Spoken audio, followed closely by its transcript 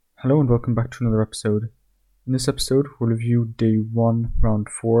Hello and welcome back to another episode. In this episode, we'll review Day 1, Round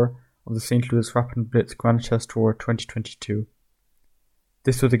 4 of the St. Louis Rapid Blitz Grand Chess Tour 2022.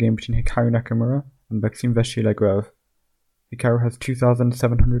 This was a game between Hikaru Nakamura and Maxime Vachier-Lagrave. Hikaru has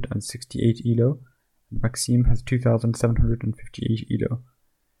 2,768 elo, and Maxime has 2,758 elo.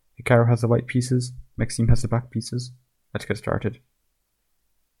 Hikaru has the white pieces, Maxime has the black pieces. Let's get started.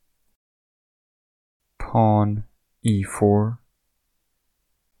 Pawn e4,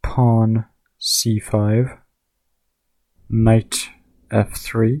 Pawn c5, Knight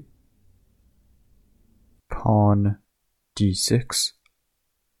f3, Pawn d6,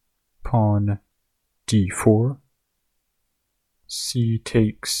 Pawn d4, C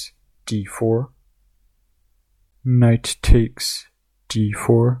takes d4, Knight takes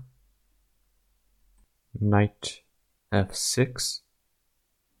d4, Knight f6,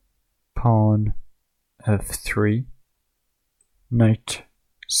 Pawn f3, Knight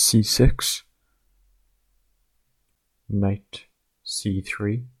c6, Knight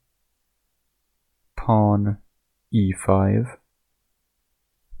c3, Pawn e5,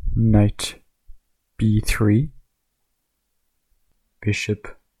 Knight b3,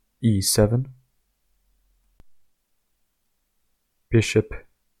 Bishop e7, Bishop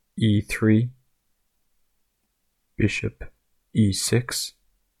e3, Bishop e6,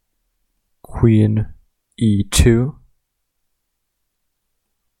 Queen e2,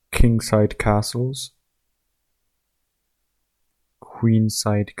 Kingside castles,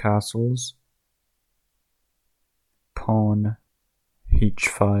 Queenside castles, Pawn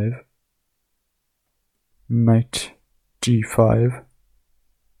h5, Knight g5,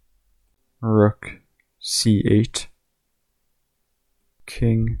 Rook c8,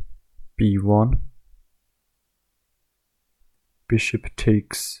 King b1, Bishop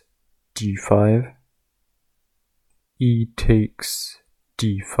takes d5, E takes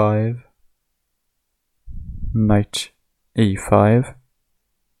d5, Knight a5,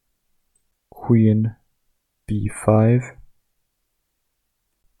 Queen b5,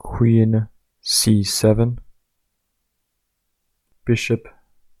 Queen c7, Bishop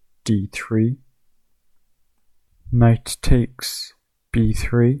d3, Knight takes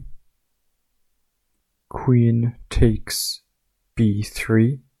b3, Queen takes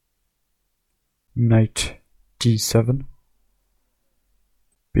b3, Knight d7,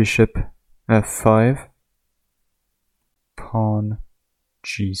 Bishop f5, Pawn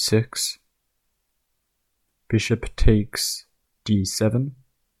g6, Bishop takes d7,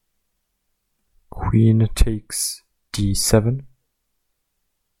 Queen takes d7,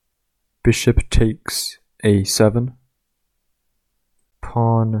 Bishop takes a7,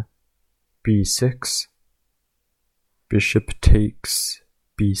 Pawn b6, Bishop takes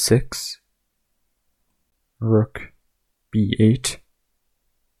b6, Rook b8,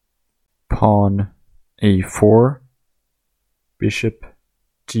 Pawn a4, Bishop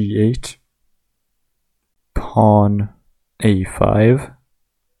d8, Pawn a5,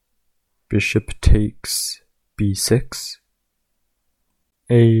 Bishop takes b6,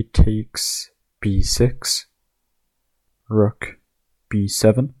 A takes b6, Rook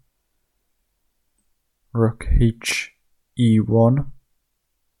b7, Rook h e1,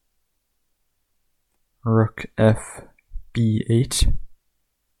 Rook f b8,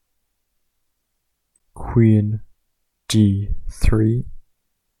 Queen d3,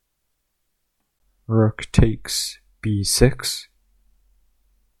 Rook takes b6,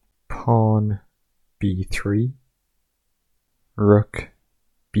 Pawn b3, Rook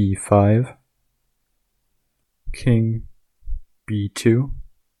b5, King b2,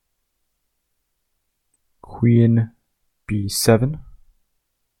 Queen b7,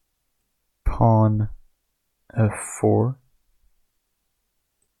 Pawn f4,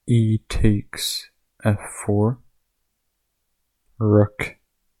 E takes f4, Rook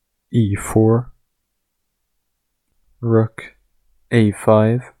e4, Rook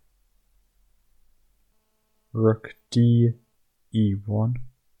a5, Rook d e1,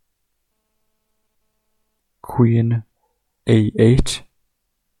 Queen a8,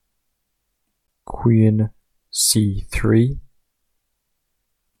 Queen c3,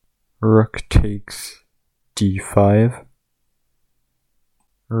 Rook takes d5,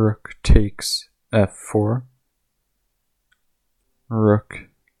 Rook takes f4, Rook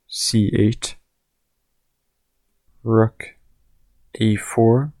c8, Rook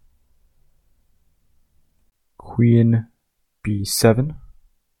a4, Queen b7,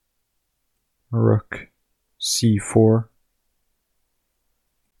 Rook c4,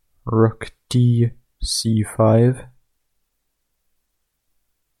 Rook d c5,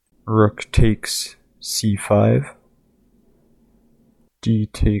 Rook takes c5, d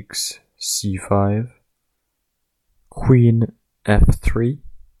takes c5, queen f3,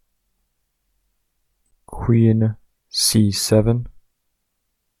 queen c7,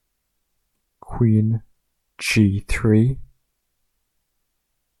 queen g3,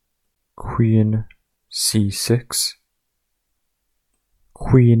 queen c6,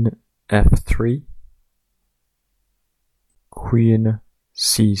 queen f3, queen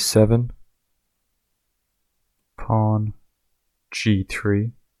c7, pawn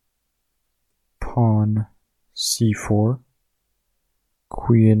g3, pawn c4,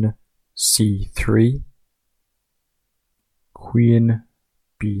 queen c3, queen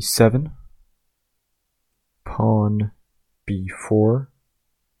b7, pawn b4,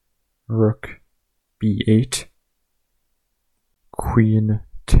 rook b8, queen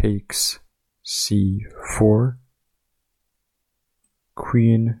takes c4,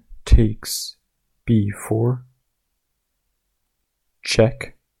 queen takes b4,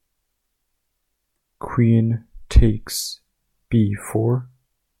 check, queen takes b4,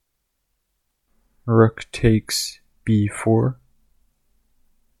 rook takes b4,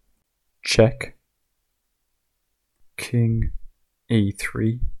 check, king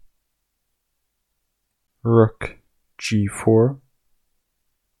a3, rook g4,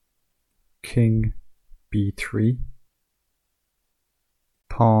 king b3,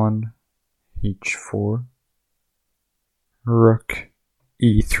 pawn h4, rook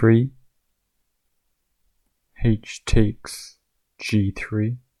e3, h takes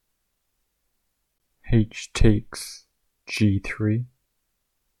g3, h takes g3,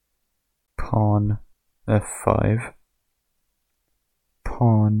 pawn f5,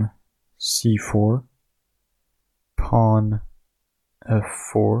 pawn c4, pawn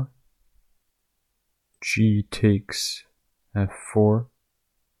f4, g takes f4,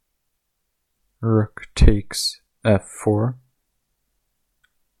 rook takes f4,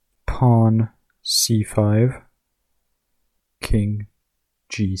 pawn c5, king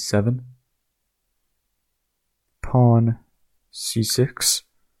g7, pawn c6,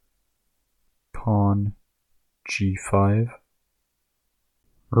 pawn g5,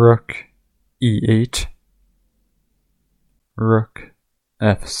 rook e8, rook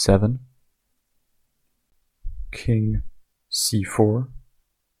f7, king c4,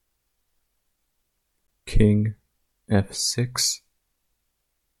 king f6,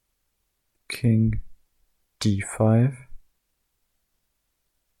 king d5,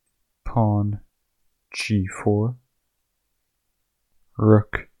 pawn g4,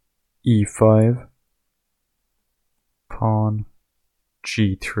 rook e5, pawn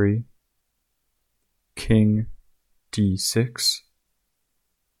g3, king d6,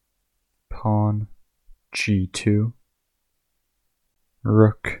 pawn g2,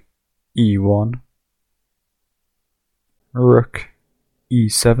 rook e1, rook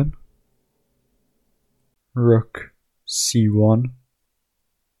e7, rook c1,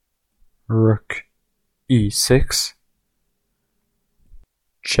 rook e6,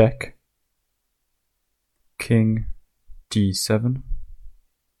 check, king d7,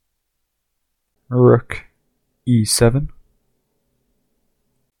 rook e7,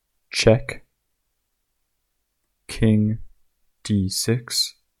 check, king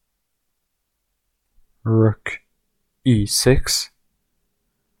d6, rook e6,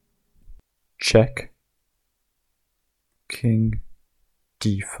 check, king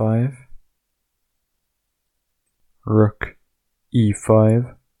d5, rook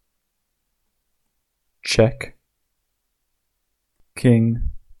e5, check, king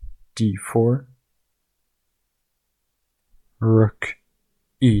d4, rook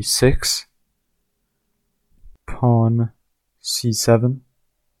e6, pawn c7,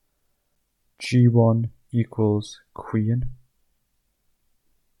 g1 equals queen,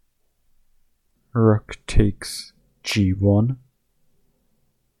 rook takes g1,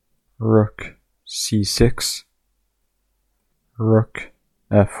 rook c6, rook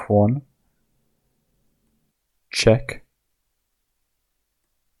f1, check,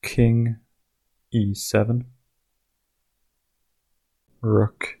 king e7,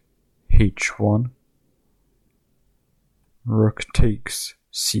 rook h1, rook takes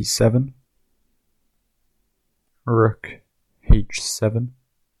c7, rook h7,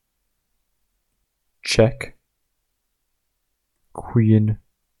 check, queen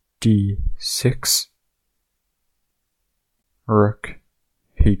d6, rook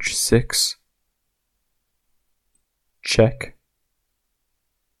h6, check,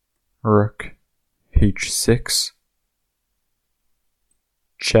 rook h6,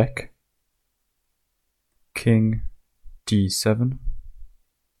 check, king d7,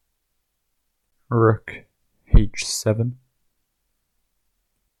 rook h7,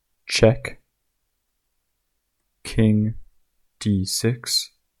 check, king d6,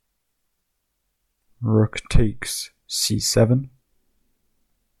 rook takes c7,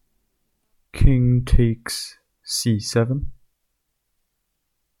 king takes c7,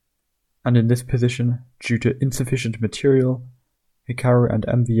 and in this position, due to insufficient material, Hikaru and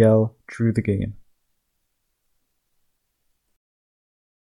MVL drew the game.